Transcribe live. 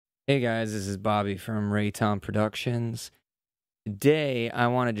Hey guys, this is Bobby from Raytown Productions. Today, I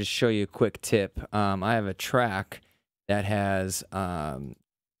want to just show you a quick tip. I have a track that has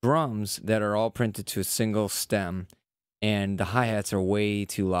drums that are all printed to a single stem, and the hi-hats are way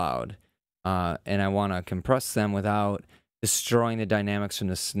too loud. And I want to compress them without destroying the dynamics from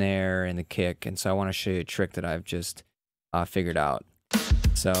the snare and the kick. And so I want to show you a trick that I've just figured out.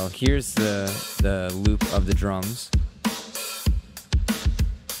 So here's the loop of the drums.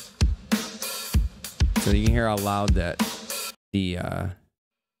 So you can hear how loud that the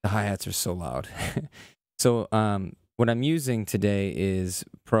hi-hats are so loud. So what I'm using today is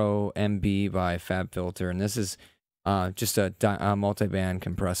Pro MB by FabFilter, and this is just a multi-band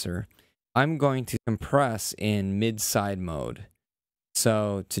compressor. I'm going to compress in mid-side mode.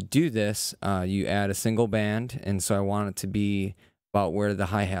 So to do this, you add a single band, and so I want it to be about where the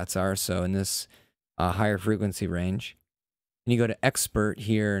hi-hats are, so in this higher frequency range. And you go to Expert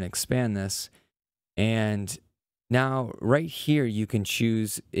here and expand this. And now right here you can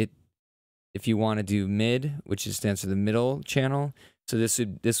choose it if you want to do mid, which stands for the middle channel. So this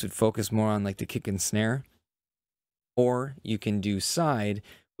would focus more on like the kick and snare. Or you can do side,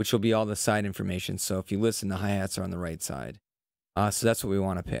 which will be all the side information. So if you listen, the hi-hats are on the right side. So that's what we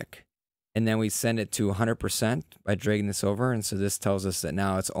want to pick. And then we send it to 100% by dragging this over. And so this tells us that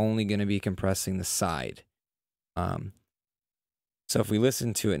now it's only going to be compressing the side. So if we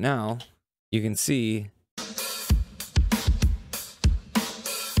listen to it now, you can see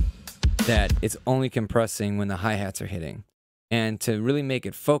that it's only compressing when the hi-hats are hitting. And to really make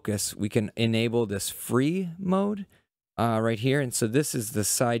it focus, we can enable this free mode right here. And so this is the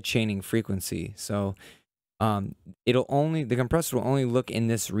side chaining frequency. So the compressor will only look in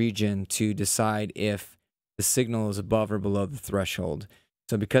this region to decide if the signal is above or below the threshold.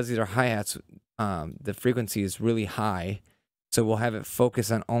 So because these are hi-hats, the frequency is really high. So we'll have it focus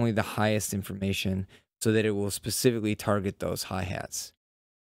on only the highest information so that it will specifically target those hi-hats.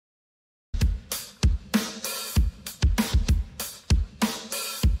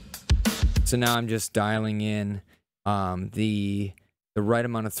 So now I'm just dialing in the right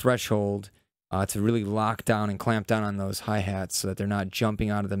amount of threshold to really lock down and clamp down on those hi-hats so that they're not jumping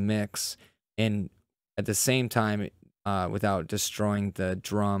out of the mix, and at the same time without destroying the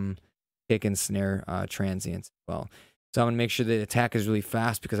drum, kick, and snare transients as well. So I'm going to make sure the attack is really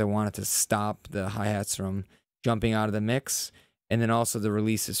fast because I want it to stop the hi-hats from jumping out of the mix. And then also the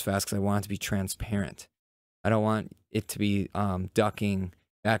release is fast because I want it to be transparent. I don't want it to be ducking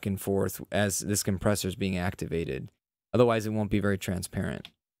back and forth as this compressor is being activated. Otherwise, it won't be very transparent.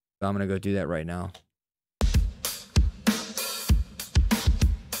 So I'm going to go do that right now.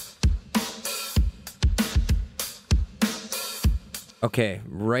 Okay,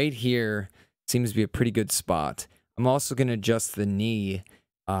 right here seems to be a pretty good spot. I'm also going to adjust the knee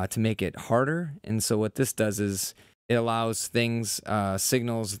to make it harder. And so what this does is it allows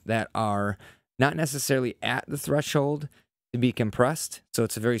signals that are not necessarily at the threshold to be compressed. So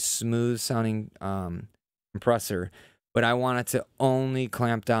it's a very smooth sounding compressor, but I want it to only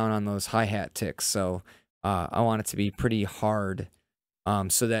clamp down on those hi-hat ticks. So I want it to be pretty hard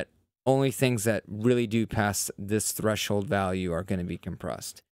so that only things that really do pass this threshold value are going to be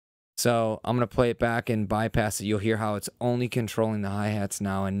compressed. So I'm going to play it back and bypass it. You'll hear how it's only controlling the hi-hats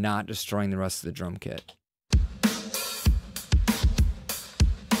now and not destroying the rest of the drum kit.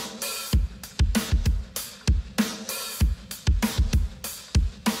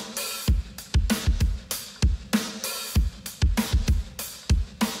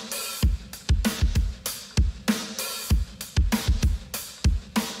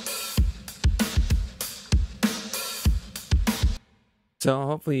 So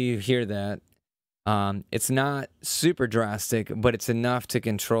hopefully you hear that. It's not super drastic, but it's enough to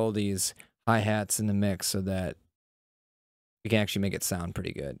control these hi-hats in the mix so that we can actually make it sound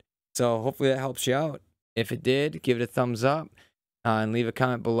pretty good. So hopefully that helps you out. If it did, give it a thumbs up and leave a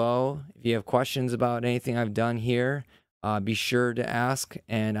comment below. If you have questions about anything I've done here, be sure to ask,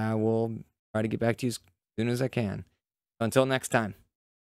 and I will try to get back to you as soon as I can. Until next time.